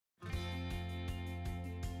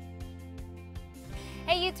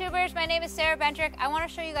Hey YouTubers, my name is Sara Bendrick. I want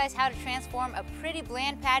to show you guys how to transform a pretty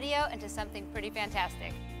bland patio into something pretty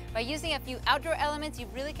fantastic. By using a few outdoor elements, you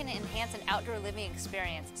really can enhance an outdoor living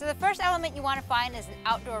experience. So the first element you want to find is an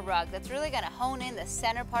outdoor rug that's really going to hone in the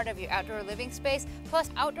center part of your outdoor living space. Plus,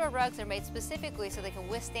 outdoor rugs are made specifically so they can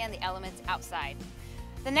withstand the elements outside.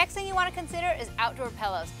 The next thing you want to consider is outdoor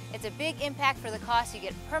pillows. It's a big impact for the cost. You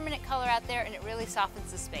get permanent color out there and it really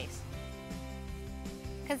softens the space.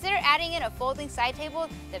 Consider adding in a folding side table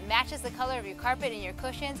that matches the color of your carpet and your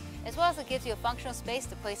cushions, as well as it gives you a functional space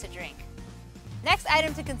to place a drink. Next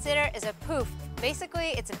item to consider is a pouf.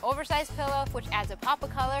 Basically, it's an oversized pillow which adds a pop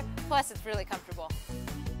of color, plus it's really comfortable.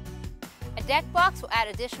 A deck box will add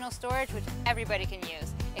additional storage which everybody can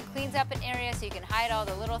use. It cleans up an area so you can hide all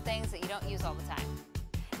the little things that you don't use all the time.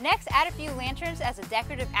 Next, add a few lanterns as a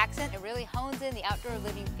decorative accent. It really hones in the outdoor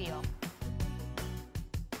living feel.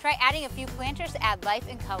 Try adding a few planters to add life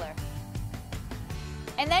and color.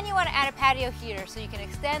 And then you want to add a patio heater so you can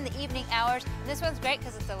extend the evening hours. And this one's great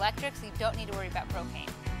because it's electric, so you don't need to worry about propane.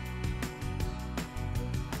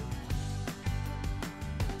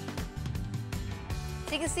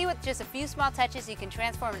 So you can see with just a few small touches, you can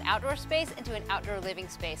transform an outdoor space into an outdoor living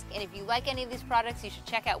space. And if you like any of these products, you should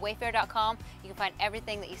check out Wayfair.com. You can find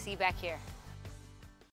everything that you see back here.